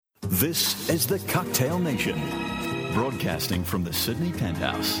This is the Cocktail Nation, broadcasting from the Sydney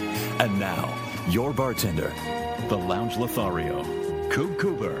Penthouse. And now, your bartender, the Lounge Lothario, Coop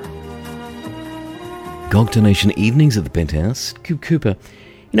Cooper. Cocktail Nation evenings at the Penthouse, Coop Cooper.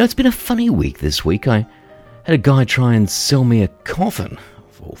 You know, it's been a funny week this week. I had a guy try and sell me a coffin,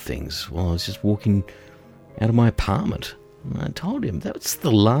 of all things, while I was just walking out of my apartment. And I told him that's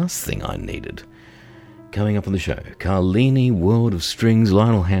the last thing I needed. Coming up on the show, Carlini, World of Strings,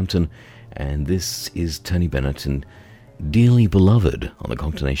 Lionel Hampton, and this is Tony Bennett and Dearly Beloved on the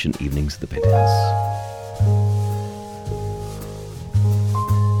Cocktail Nation evenings at the Penthouse.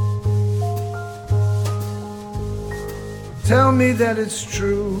 Tell me that it's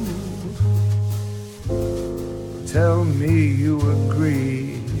true. Tell me you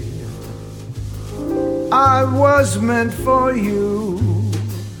agree. I was meant for you.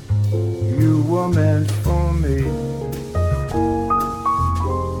 You were meant for me.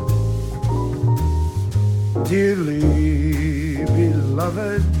 Dearly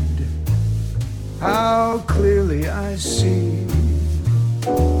beloved, how clearly I see.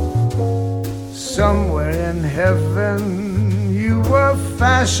 Somewhere in heaven you were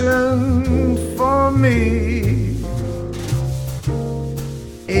fashioned for me.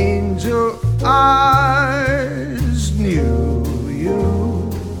 Angel eyes knew you.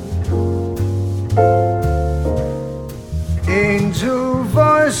 Angel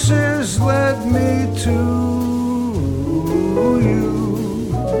voices led me to you.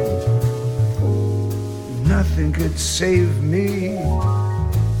 Nothing could save me.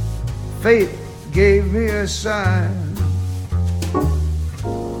 Fate gave me a sign.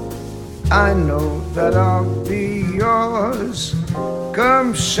 I know that I'll be yours,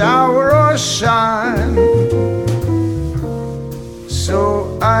 come shower or shine.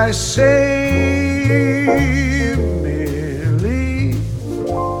 So I say merely,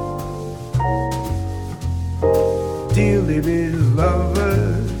 dearly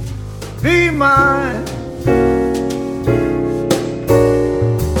beloved, be mine.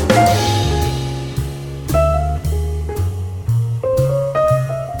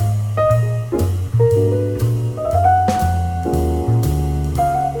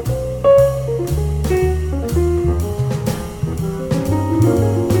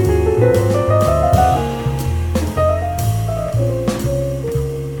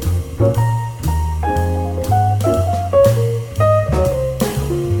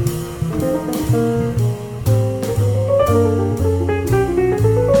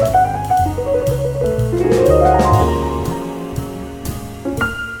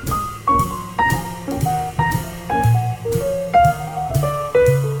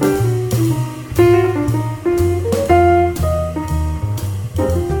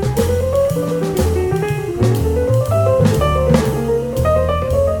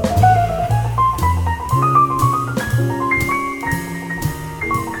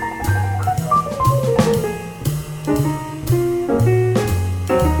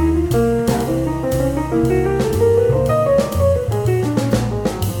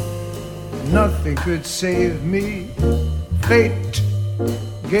 Could save me. Fate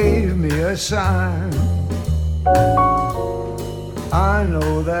gave me a sign. I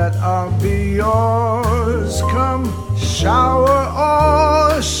know that I'll be yours, come shower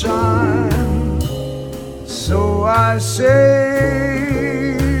or shine. So I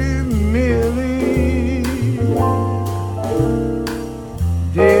say merely,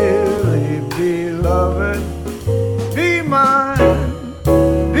 dearly beloved, be mine,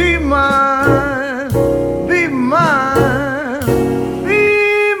 be mine.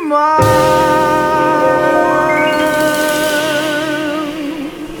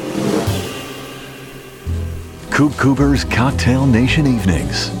 Coop Cooper's Cocktail Nation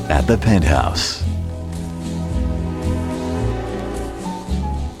evenings at the Penthouse.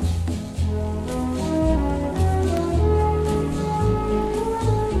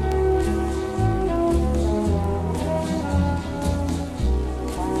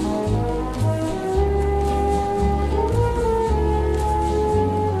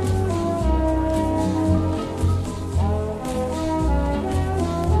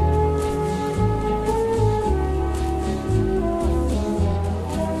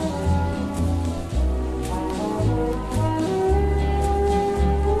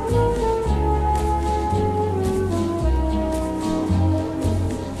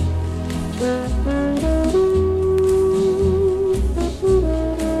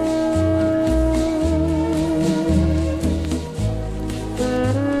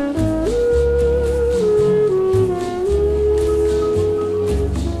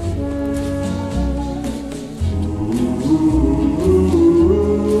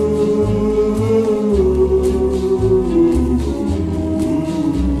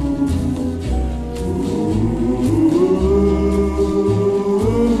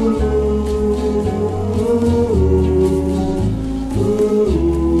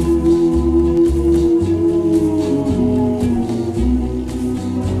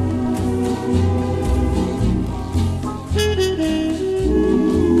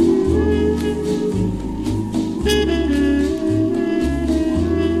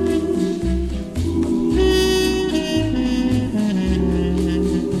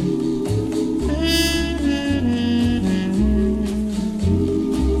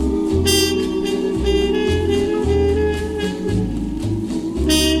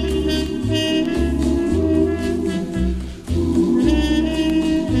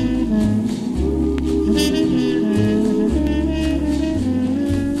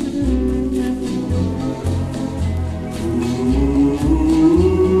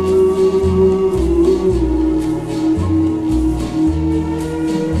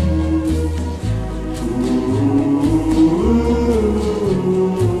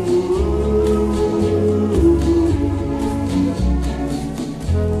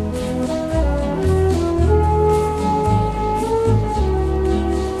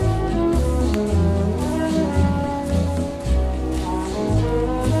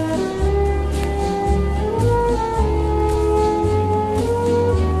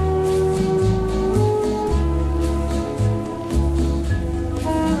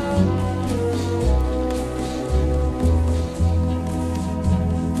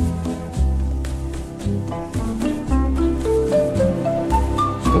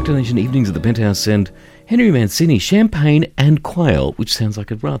 Cocktail Nation Evenings at the Penthouse and Henry Mancini, Champagne and Quail, which sounds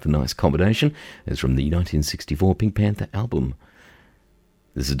like a rather nice combination. It's from the 1964 Pink Panther album.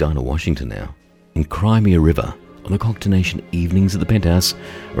 This is Dinah Washington now, in Cry Me a River, on the Cocktail Nation Evenings at the Penthouse,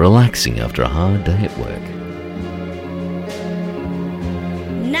 relaxing after a hard day at work.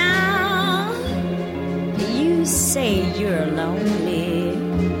 Now, you say you're lonely.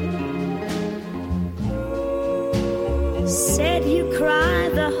 Said you cry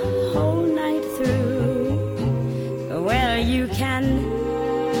the whole night through. Well, you can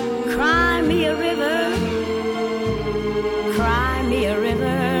cry me a river, cry me a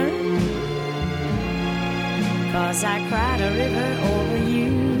river, 'cause I cried a river over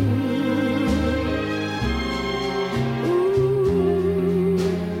you. Ooh.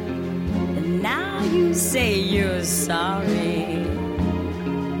 And now you say you're sorry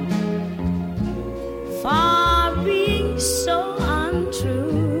for being so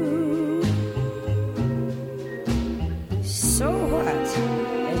untrue. So what?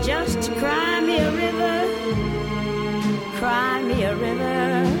 Just cry me a river, cry me a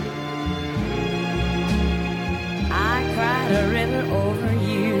river. I cried a river over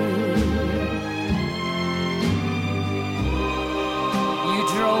you. You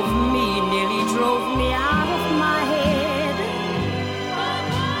drove me, nearly drove me out of my head,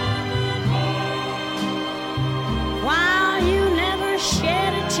 while you never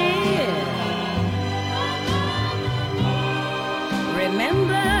shed a tear.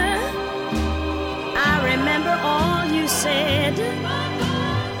 Remember, I remember all you said.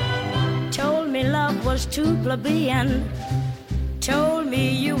 Told me love was too plebeian. Told me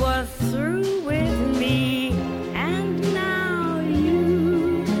you were through with me. And now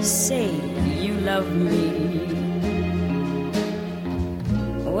you say you love me.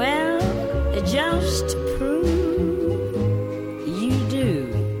 Well, just to prove you do,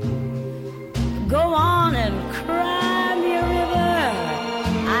 go on and cry me a river.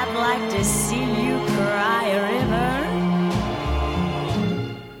 I'd like to see you cry a river,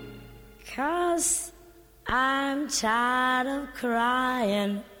 'cause I'm tired of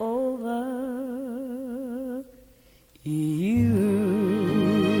crying over you.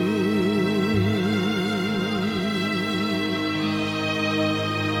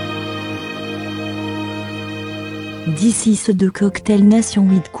 D'ici ceux de Cocktail Nation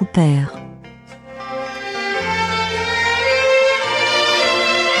with Cooper.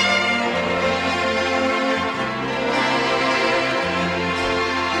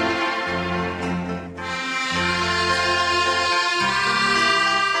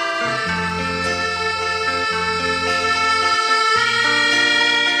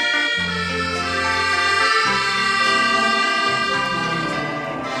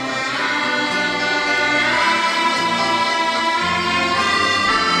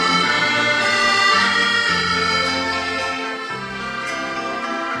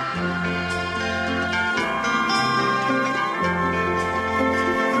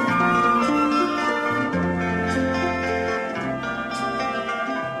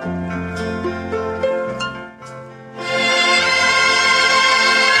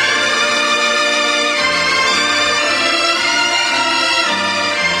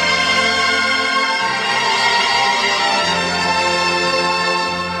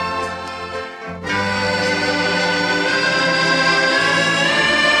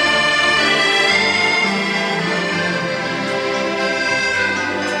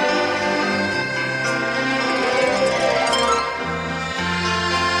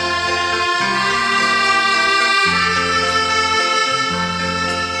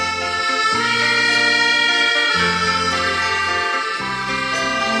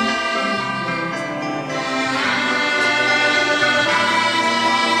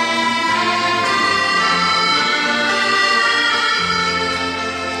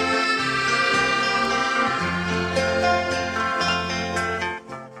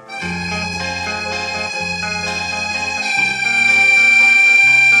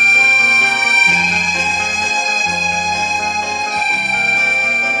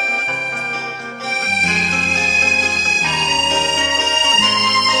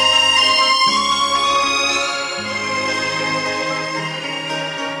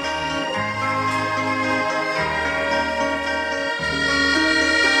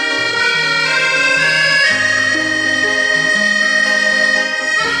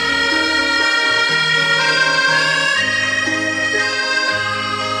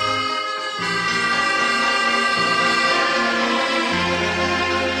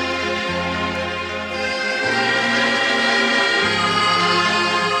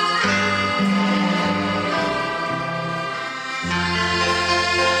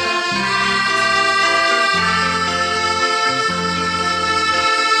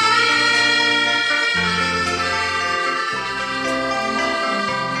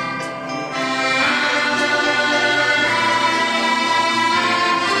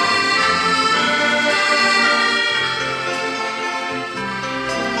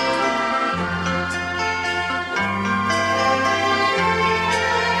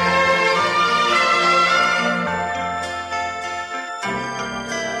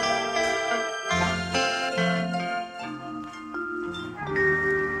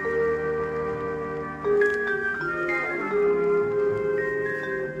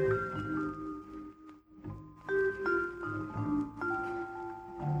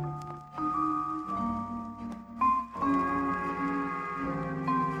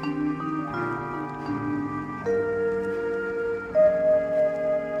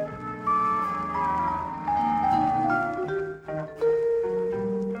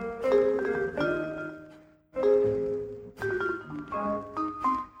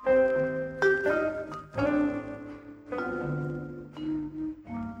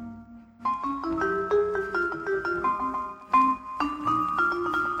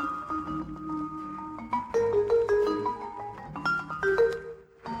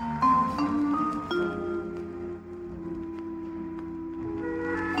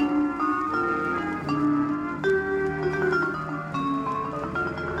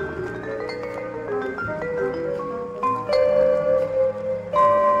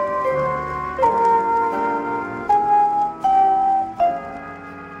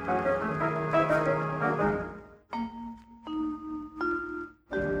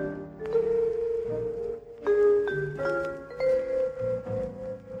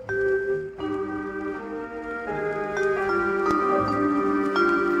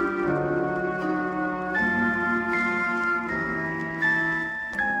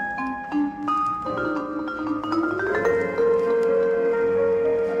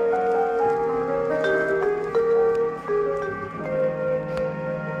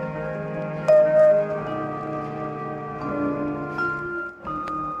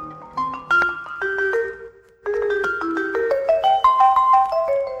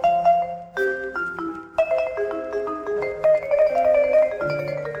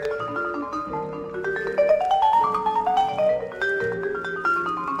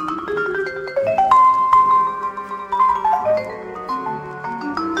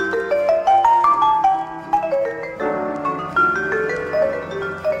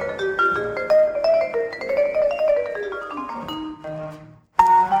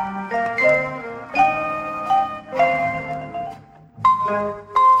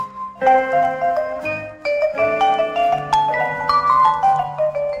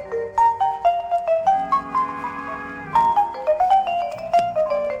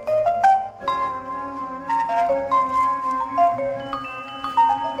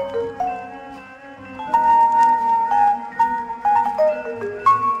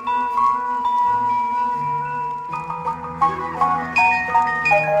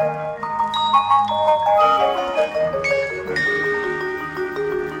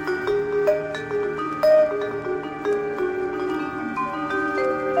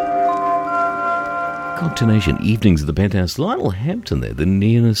 Cocktailnation Evenings at the Penthouse. Lionel Hampton there, The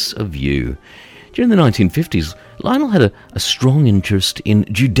Nearness of You. During the 1950s, Lionel had a strong interest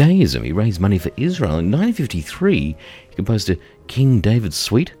in Judaism. He raised money for Israel. In 1953, he composed a King David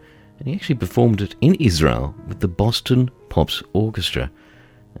suite, and he actually performed it in Israel with the Boston Pops Orchestra.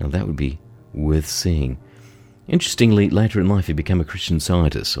 Now that would be worth seeing. Interestingly, later in life he became a Christian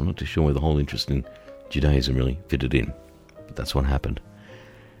Scientist, so I'm not too sure where the whole interest in Judaism really fitted in. But that's what happened.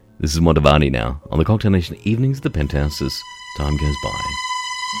 This is Montavani now, on the Cocktail Nation Evenings at the Penthouse as time goes by.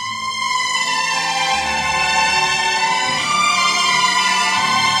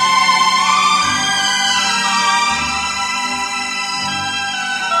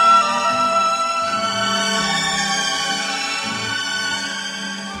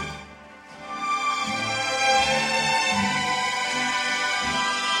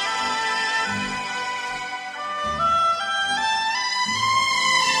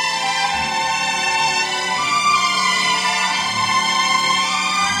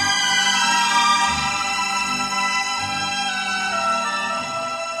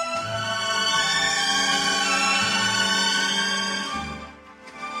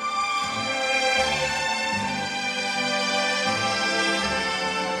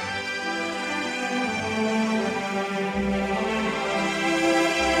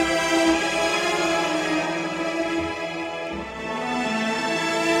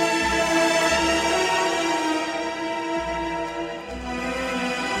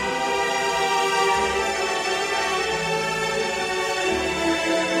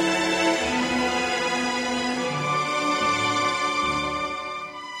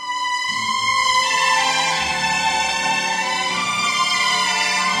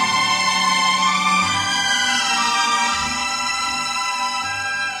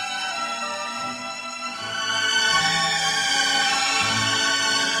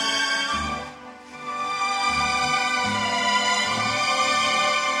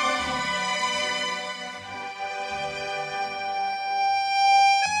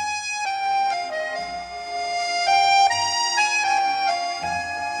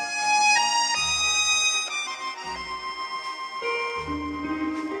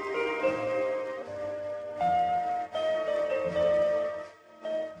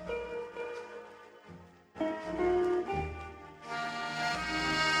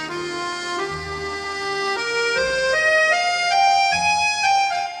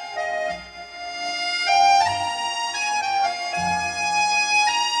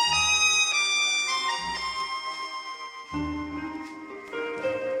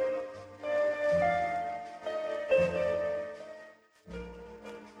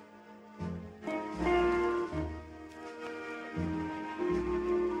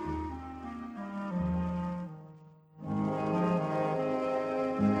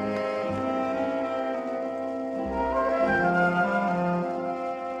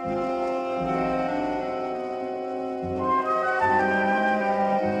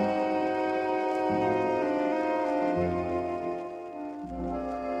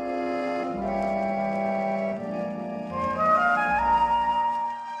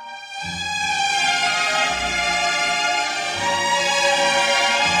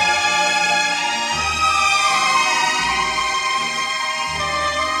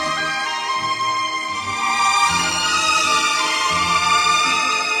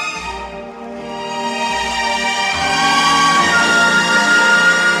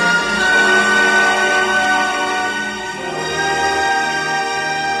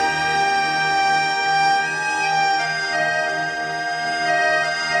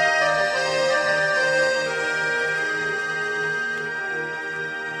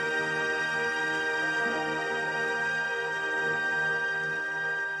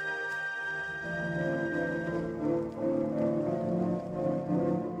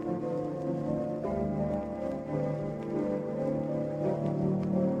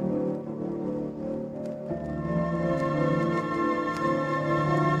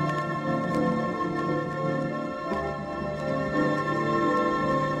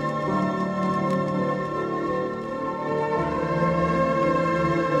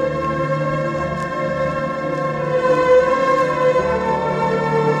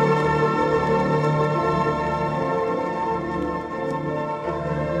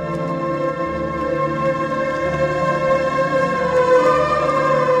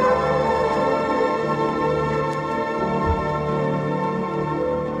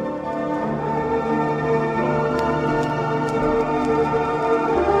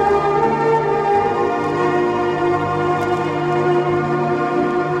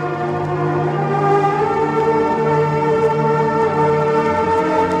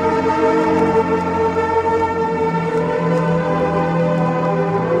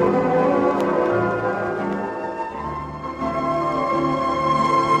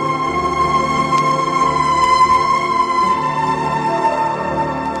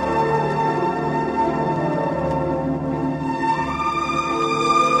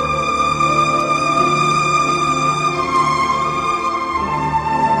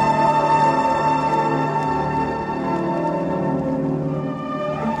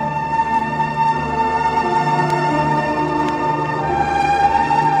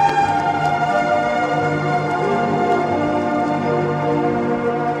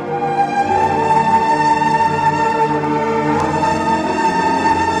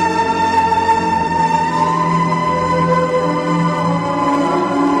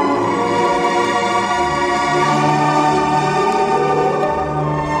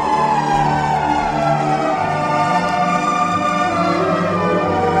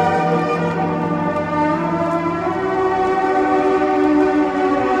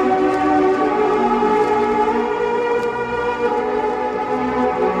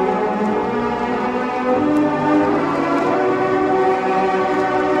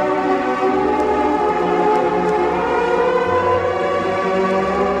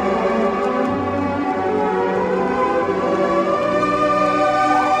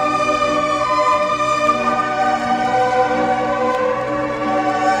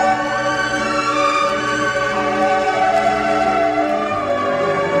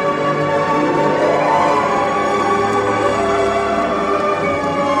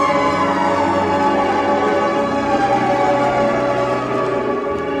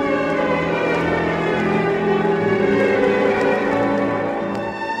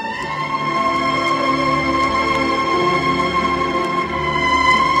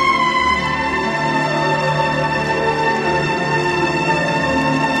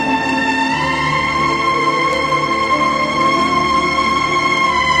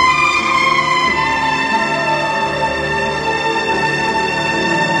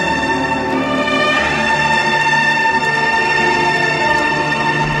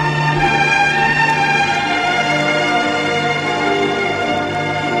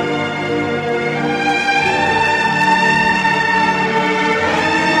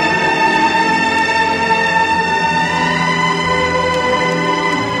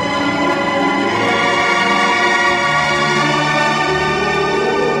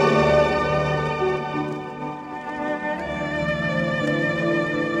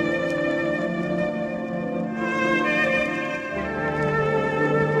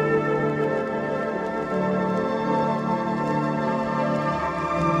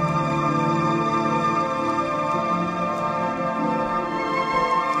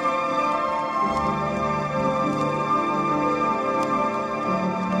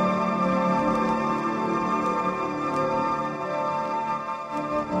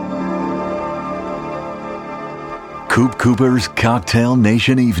 Coop Cooper's Cocktail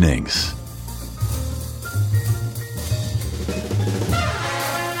Nation Evenings.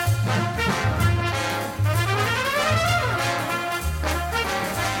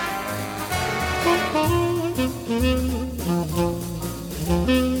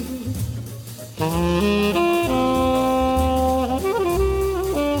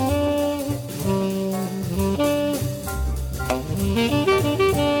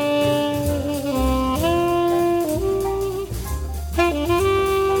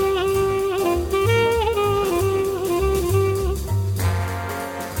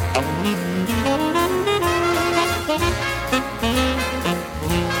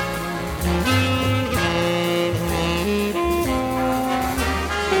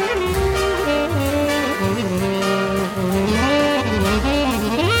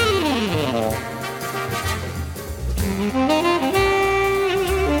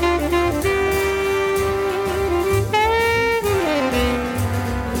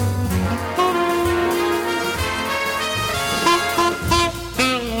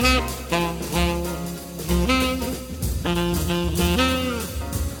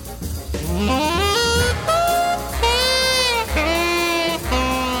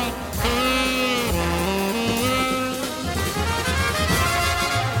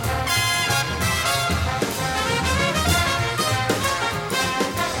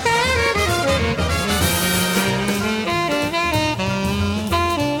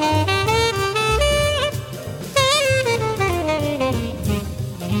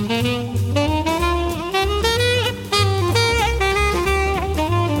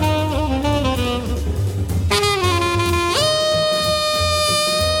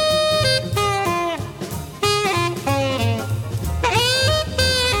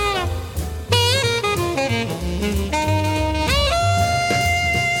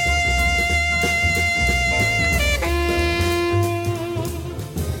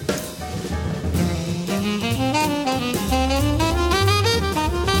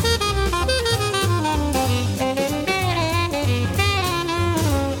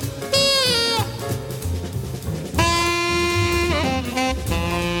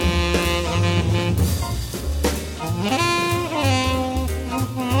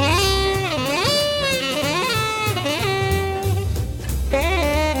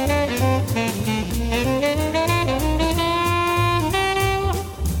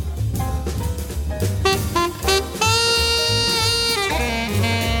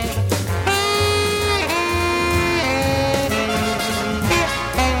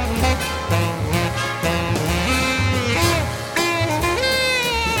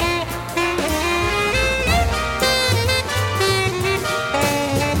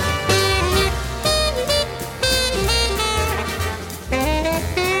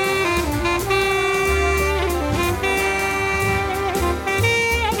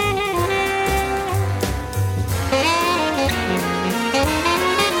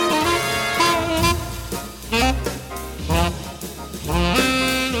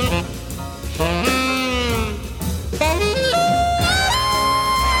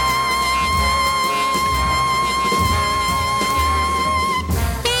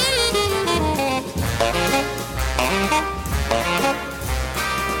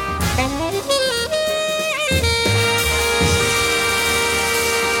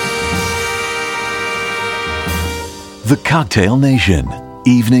 The Cocktail Nation,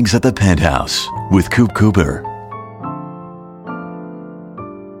 evenings at the Penthouse with Coop Cooper.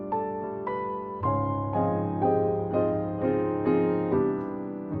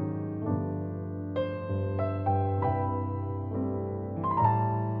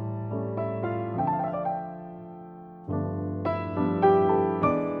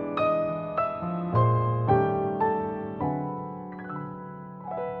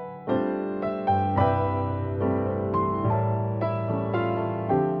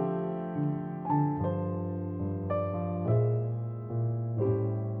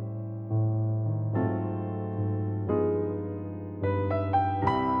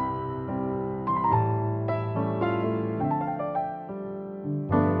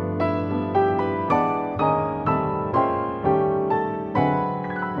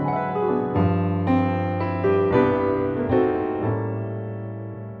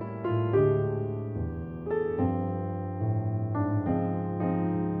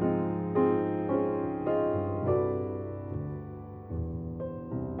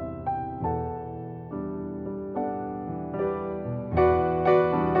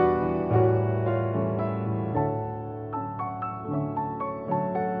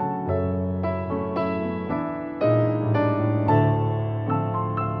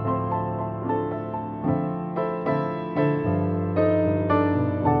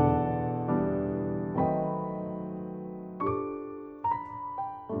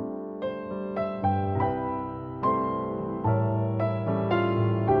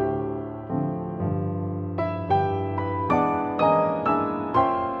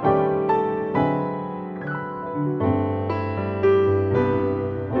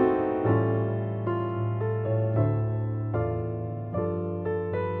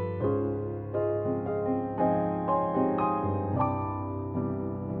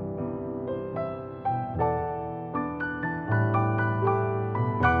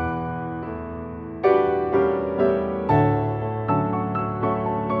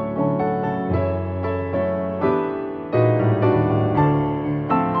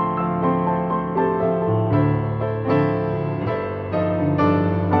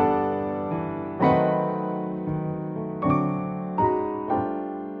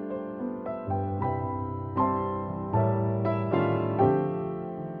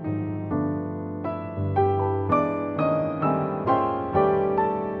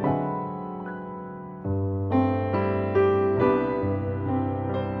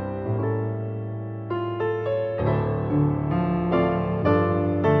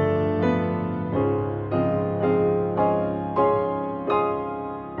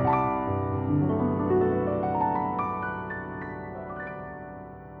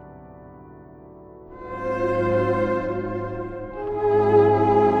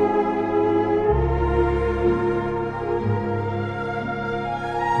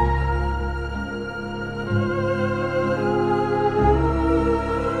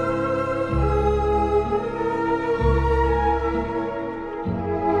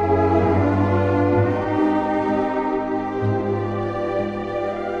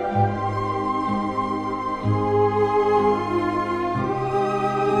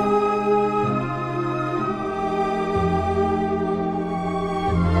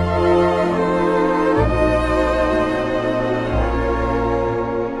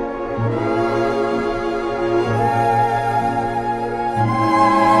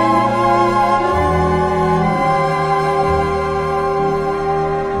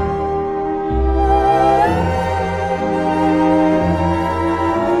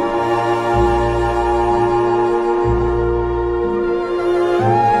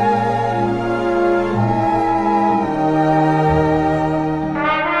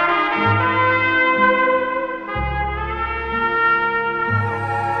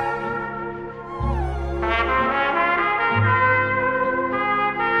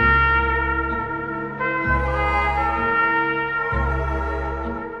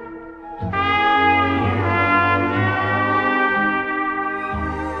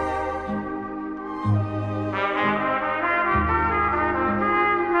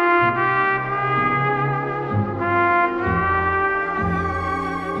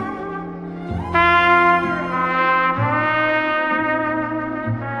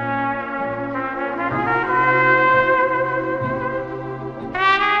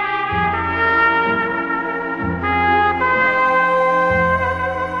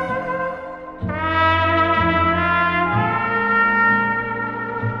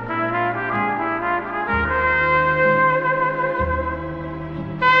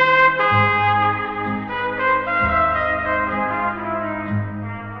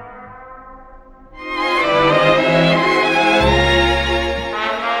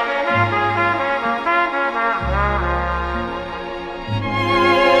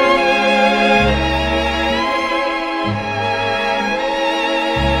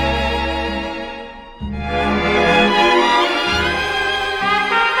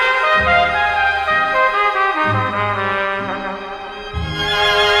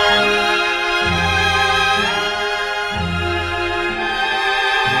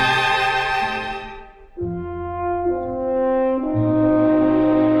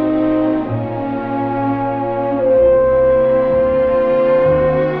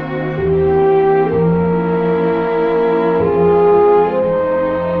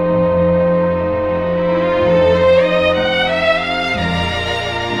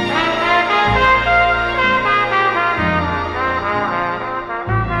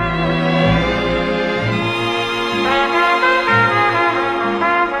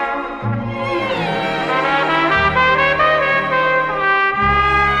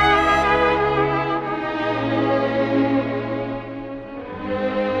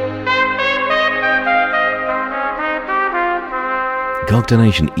 Cocktail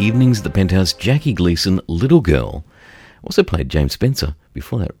Nation Evenings at the Penthouse, Jackie Gleason, Little Girl. Also played James Spencer.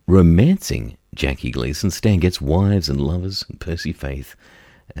 Before that, romancing Jackie Gleason, Stan Getz, Wives and Lovers, and Percy Faith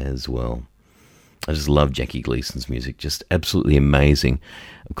as well. I just love Jackie Gleason's music, just absolutely amazing.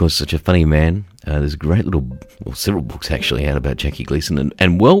 Of course, such a funny man. There's a great several books actually out about Jackie Gleason,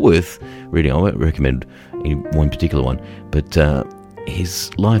 and well worth reading. I won't recommend any one particular one, but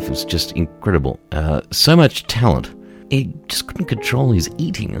his life was just incredible. So much talent. He just couldn't control his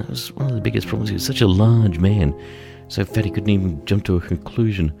eating. That was one of the biggest problems. He was such a large man, so fat he couldn't even jump to a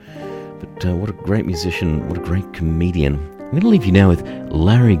conclusion. But what a great musician, what a great comedian. I'm going to leave you now with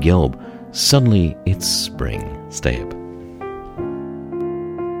Larry Gelb. Suddenly it's spring. Stay up.